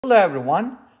Hello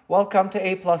everyone, welcome to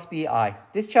A plus BI.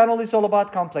 This channel is all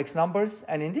about complex numbers,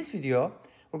 and in this video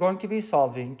we're going to be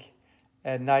solving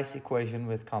a nice equation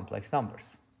with complex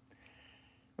numbers.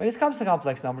 When it comes to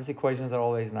complex numbers, equations are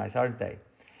always nice, aren't they?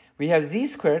 We have z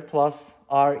squared plus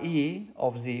re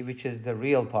of z, which is the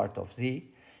real part of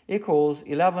z, equals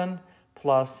 11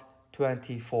 plus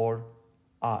 24i.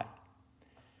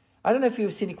 I don't know if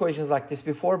you've seen equations like this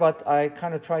before, but I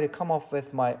kind of try to come up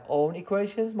with my own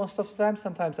equations most of the time.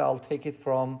 Sometimes I'll take it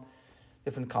from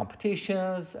different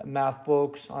competitions, math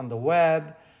books on the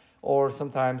web, or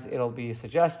sometimes it'll be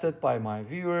suggested by my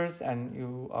viewers, and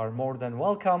you are more than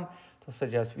welcome to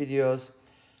suggest videos,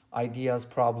 ideas,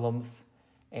 problems,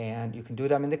 and you can do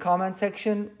them in the comment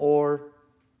section, or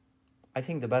I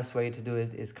think the best way to do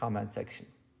it is comment section.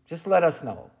 Just let us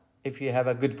know if you have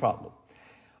a good problem.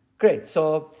 Great,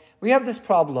 so we have this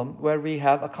problem where we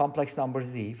have a complex number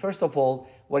z. First of all,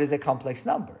 what is a complex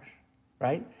number,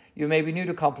 right? You may be new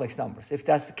to complex numbers. If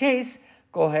that's the case,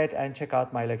 go ahead and check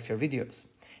out my lecture videos.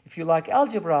 If you like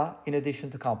algebra, in addition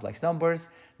to complex numbers,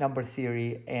 number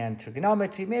theory, and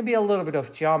trigonometry, maybe a little bit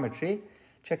of geometry,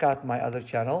 check out my other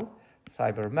channel,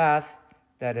 Cyber Math,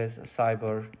 that is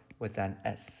cyber with an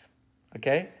S,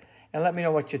 okay? And let me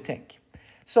know what you think.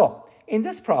 So, in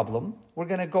this problem, we're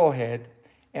going to go ahead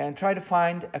and try to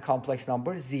find a complex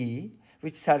number z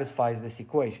which satisfies this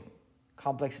equation.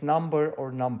 Complex number or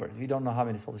numbers. We don't know how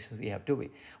many solutions we have, do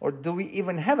we? Or do we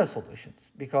even have a solution?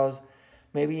 Because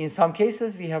maybe in some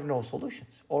cases we have no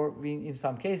solutions, or in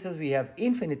some cases we have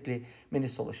infinitely many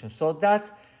solutions. So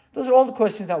those are all the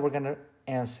questions that we're going to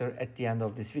answer at the end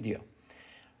of this video.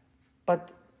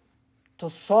 But to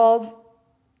solve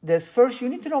this, first you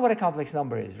need to know what a complex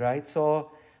number is, right?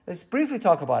 So let's briefly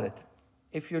talk about it.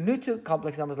 If you're new to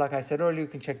complex numbers, like I said earlier, you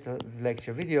can check the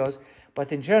lecture videos.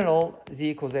 But in general,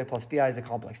 z equals a plus bi is a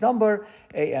complex number.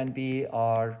 A and b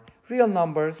are real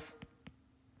numbers.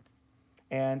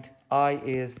 And I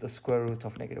is the square root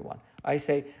of -1. I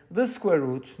say the square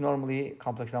root. Normally,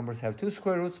 complex numbers have two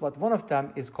square roots, but one of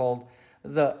them is called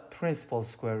the principal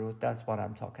square root. That's what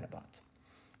I'm talking about.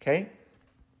 Okay?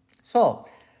 So,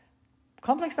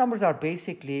 complex numbers are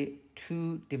basically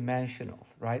two-dimensional,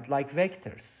 right? Like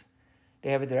vectors. They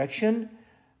have a direction,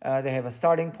 they have a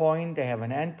starting point, they have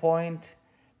an end point,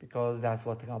 because that's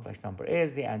what the complex number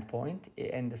is, the end point,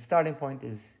 and the starting point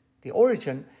is the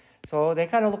origin. So they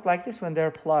kind of look like this when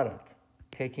they're plotted.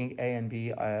 Taking a and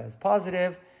b as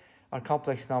positive, our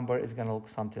complex number is going to look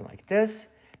something like this.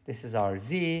 This is our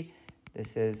z,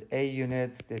 this is a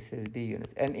units, this is b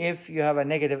units. And if you have a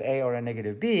negative a or a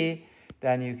negative b,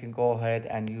 then you can go ahead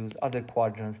and use other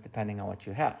quadrants depending on what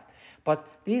you have. But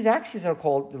these axes are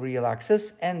called the real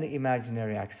axis and the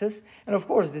imaginary axis. And of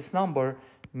course, this number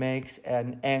makes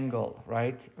an angle,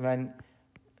 right? When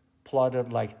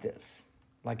plotted like this,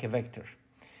 like a vector.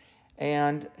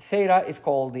 And theta is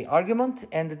called the argument,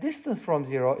 and the distance from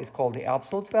 0 is called the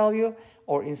absolute value,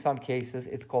 or in some cases,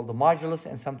 it's called the modulus,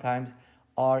 and sometimes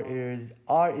r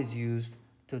is used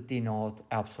to denote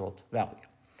absolute value.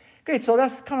 Okay, so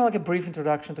that's kind of like a brief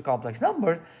introduction to complex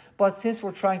numbers. But since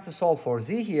we're trying to solve for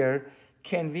z here,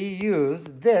 can we use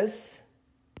this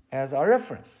as our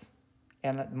reference?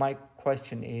 And my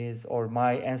question is, or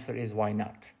my answer is, why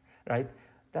not, right?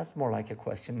 That's more like a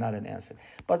question, not an answer.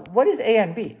 But what is a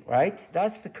and b, right?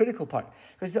 That's the critical part.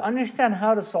 Because to understand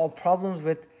how to solve problems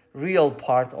with real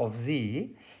part of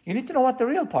z, you need to know what the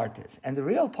real part is. And the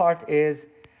real part is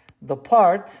the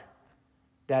part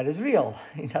that is real.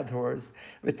 In other words,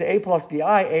 with the a plus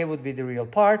bi, a would be the real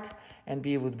part, and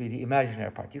b would be the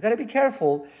imaginary part. You got to be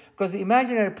careful, because the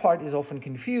imaginary part is often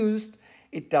confused.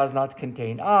 It does not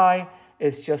contain I.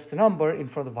 It's just a number in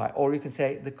front of I. Or you can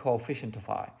say the coefficient of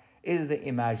I is the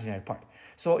imaginary part.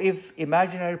 So if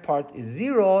imaginary part is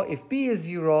 0, if b is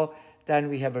 0, then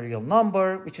we have a real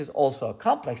number, which is also a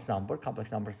complex number.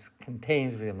 Complex numbers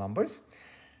contains real numbers.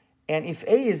 And if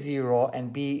a is 0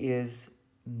 and b is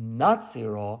not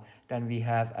 0, then we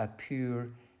have a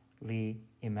purely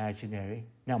imaginary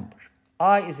number.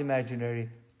 I is imaginary,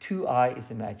 2i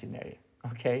is imaginary.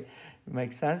 Okay,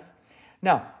 makes sense?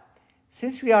 Now,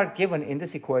 since we are given in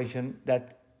this equation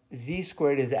that z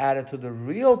squared is added to the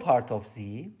real part of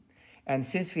z, and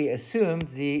since we assumed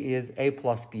z is a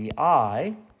plus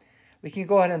bi, we can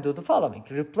go ahead and do the following.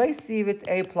 Replace z with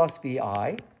a plus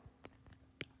bi,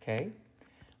 okay,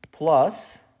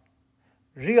 plus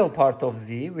real part of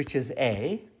z, which is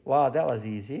a, wow, that was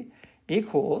easy,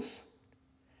 equals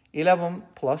 11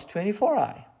 plus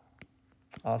 24i.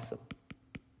 Awesome.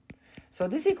 So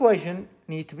this equation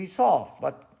needs to be solved,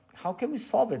 but how can we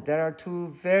solve it? There are two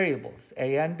variables,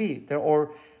 a and b.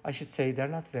 Or I should say they're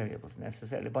not variables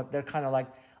necessarily, but they're kind of like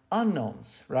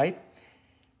unknowns, right?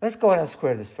 Let's go ahead and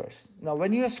square this first. Now,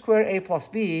 when you square a plus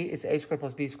b, it's a squared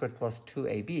plus b squared plus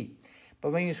 2ab.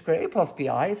 But when you square a plus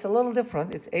bi, it's a little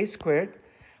different. It's a squared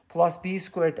plus b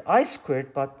squared I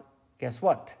squared, but guess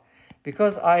what?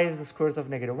 Because I is the square root of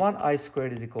 -1, I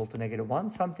squared is equal to -1,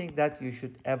 something that you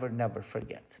should never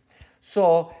forget.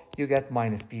 So you get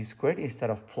minus b squared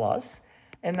instead of plus,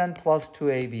 and then plus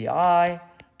 2abi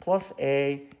plus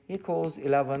a equals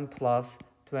 11 plus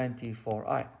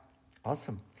 24i.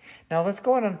 Awesome. Now let's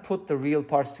go ahead and put the real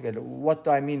parts together. What do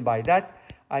I mean by that?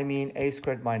 I mean a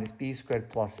squared minus b squared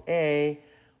plus a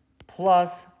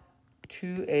plus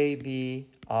 2abi,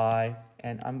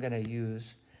 and I'm going to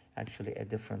use actually a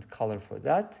different color for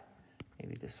that.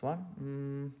 Maybe this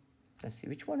one. Let's see,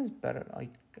 which one is better?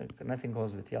 Nothing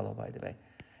goes with yellow, by the way.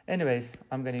 Anyways,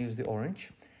 I'm going to use the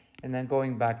orange. And then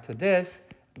going back to this,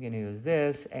 I'm going to use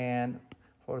this, and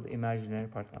for the imaginary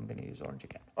part, I'm going to use orange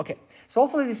again. Okay, so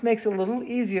hopefully this makes it a little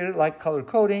easier, like color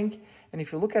coding. And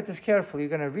if you look at this carefully, you're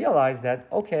going to realize that,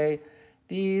 okay,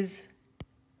 these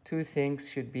two things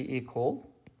should be equal,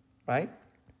 right?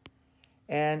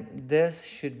 And this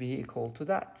should be equal to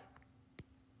that.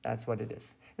 That's what it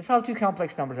is. It's how two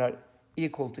complex numbers are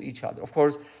equal to each other. Of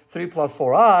course, 3 plus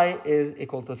 4i is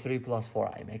equal to 3 plus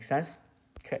 4i. Makes sense?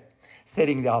 Okay,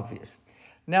 stating the obvious.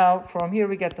 Now, from here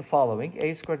we get the following.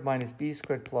 A squared minus b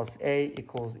squared plus a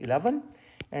equals 11,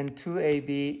 and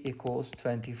 2ab equals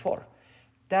 24.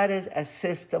 That is a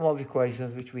system of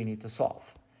equations which we need to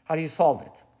solve. How do you solve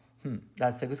it?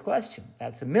 That's a good question.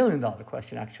 That's $1 million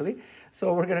question, actually.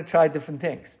 So we're going to try different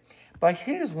things. But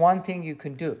here's one thing you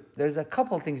can do. There's a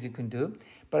couple things you can do,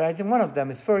 but I think one of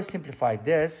them is first simplify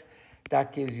this.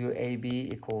 That gives you ab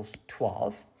equals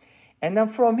 12. And then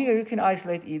from here, you can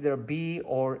isolate either b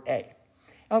or a.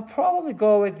 I'll probably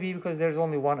go with b because there's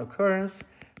only one occurrence.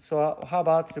 So how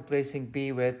about replacing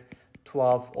b with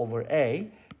 12 over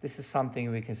a? This is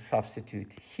something we can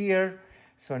substitute here.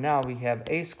 So now we have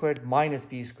a squared minus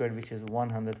b squared, which is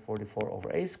 144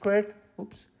 over a squared.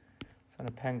 Oops. It's on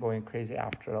a pen going crazy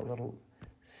after a little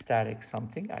static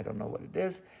something. I don't know what it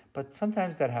is, but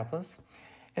sometimes that happens.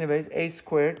 Anyways, a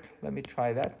squared, let me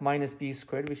try that, minus b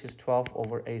squared, which is 12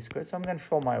 over a squared. So I'm going to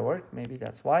show my work. Maybe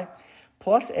that's why.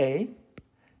 Plus a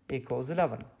equals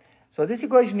 11. So this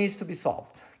equation needs to be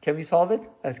solved. Can we solve it?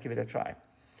 Let's give it a try.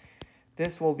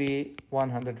 This will be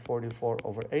 144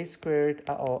 over a squared.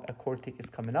 Uh-oh, a quartic is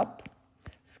coming up.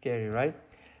 Scary, right?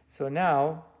 So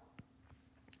now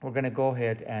we're going to go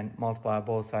ahead and multiply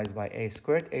both sides by a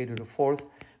squared. A to the fourth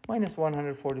minus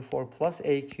 144 plus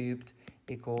a cubed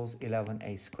equals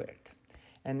 11a squared.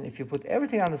 And if you put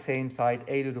everything on the same side,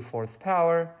 a to the fourth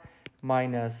power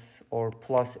minus or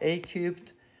plus a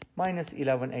cubed minus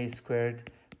 11a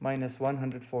squared minus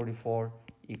 144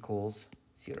 equals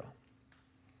 0.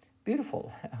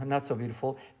 Beautiful. Not so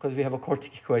beautiful because we have a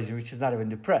quartic equation which is not even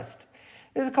depressed.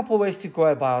 There's a couple of ways to go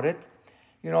about it.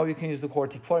 You know, you can use the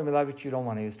quartic formula, which you don't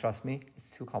want to use, trust me. It's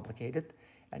too complicated.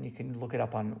 And you can look it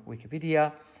up on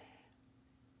Wikipedia.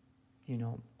 You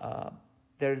know,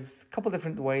 there's a couple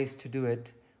different ways to do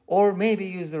it. Or maybe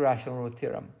use the rational root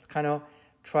theorem. Kind of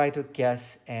try to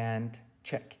guess and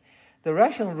check. The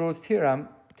rational root theorem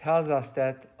tells us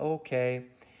that, okay,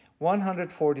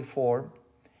 144,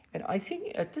 and I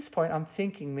think at this point, I'm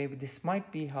thinking maybe this might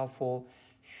be helpful.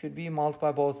 Should we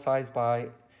multiply both sides by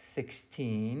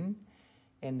 16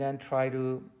 and then try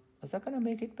to, is that going to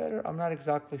make it better? I'm not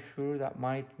exactly sure. That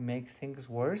might make things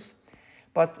worse.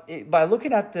 But by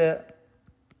looking at the,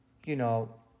 you know,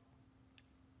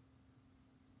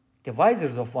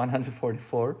 divisors of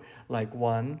 144, like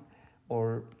 1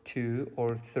 or 2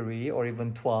 or 3 or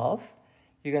even 12,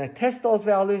 you're going to test those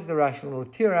values. The rational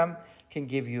root theorem can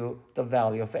give you the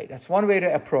value of a. That's one way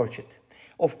to approach it.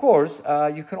 Of course,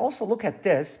 you can also look at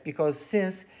this because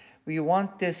since we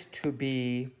want this to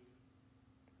be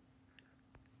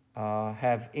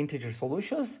have integer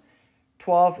solutions,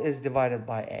 12 is divided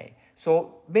by a.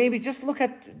 So maybe just look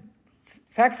at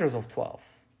factors of 12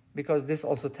 because this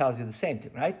also tells you the same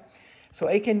thing, right? So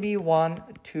a can be 1,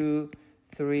 2,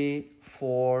 3,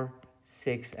 4,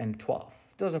 6, and 12.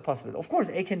 Those are possible. Of course,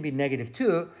 a can be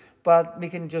 -2, but we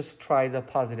can just try the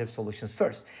positive solutions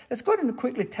first. Let's go ahead and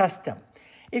quickly test them.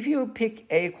 If you pick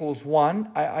a equals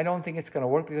 1, I don't think it's going to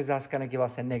work because that's going to give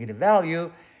us a negative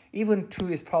value. Even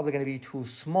 2 is probably going to be too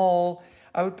small.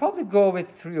 I would probably go with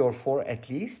 3 or 4 at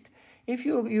least. If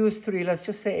you use 3, let's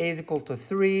just say a is equal to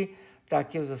 3. That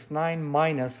gives us 9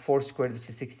 minus 4 squared, which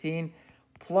is 16,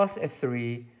 plus a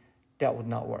 3. That would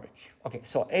not work. Okay,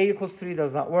 so a equals 3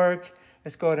 does not work.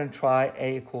 Let's go ahead and try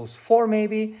a equals 4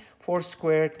 maybe. 4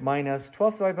 squared minus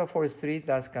 12 divided by 4 is 3.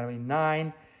 That's going to be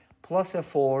 9 plus a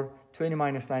 4. 20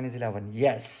 minus 9 is 11.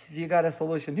 Yes, we got a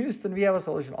solution. Houston, we have a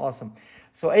solution. Awesome.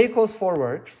 So a equals 4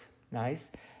 works.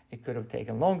 Nice. It could have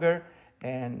taken longer,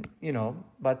 and you know,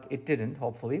 but it didn't,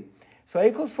 hopefully. So a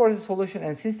equals 4 is a solution,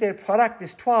 and since their product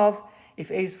is 12,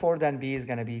 if a is 4, then b is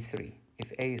going to be 3.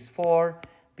 If a is 4,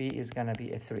 b is going to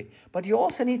be a 3. But you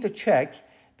also need to check,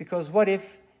 because what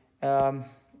if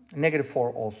negative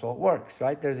 4 also works,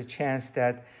 right? There's a chance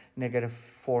that negative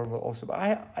 4 will also, but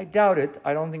I doubt it.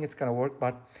 I don't think it's going to work,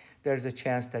 but there's a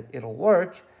chance that it'll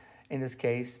work in this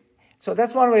case. So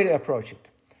that's one way to approach it.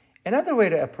 Another way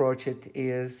to approach it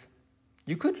is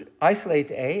you could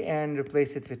isolate a and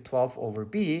replace it with 12 over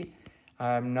b.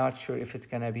 I'm not sure if it's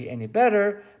going to be any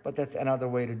better, but that's another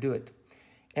way to do it.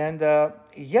 And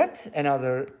yet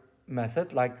another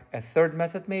method, like a third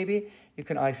method maybe, you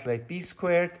can isolate b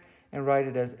squared and write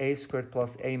it as a squared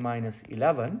plus a minus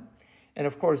 11. And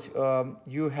of course,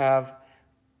 you have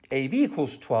ab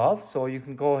equals 12, so you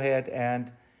can go ahead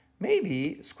and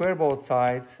maybe square both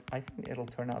sides. I think it'll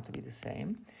turn out to be the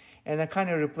same. And then kind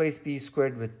of replace b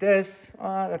squared with this.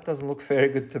 That doesn't look very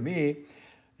good to me.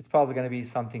 It's probably going to be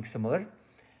something similar.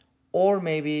 Or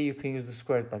maybe you can use the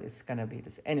squared, but it's going to be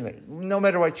this. Anyways, no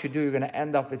matter what you do, you're going to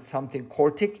end up with something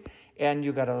quartic, and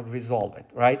you got to resolve it,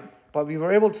 right? But we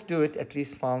were able to do it, at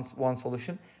least found one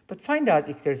solution. But find out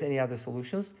if there's any other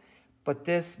solutions. But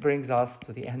this brings us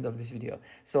to the end of this video.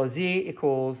 So z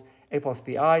equals a plus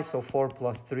bi, so 4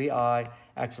 plus 3i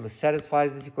actually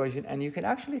satisfies this equation. And you can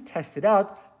actually test it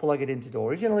out, plug it into the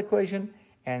original equation,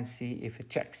 and see if it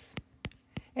checks.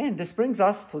 And this brings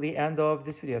us to the end of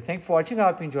this video. Thanks for watching. I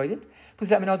hope you enjoyed it. Please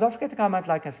let me know. Don't forget to comment,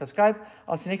 like, and subscribe.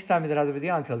 I'll see you next time with another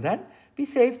video. Until then, be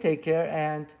safe, take care,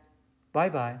 and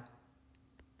bye-bye.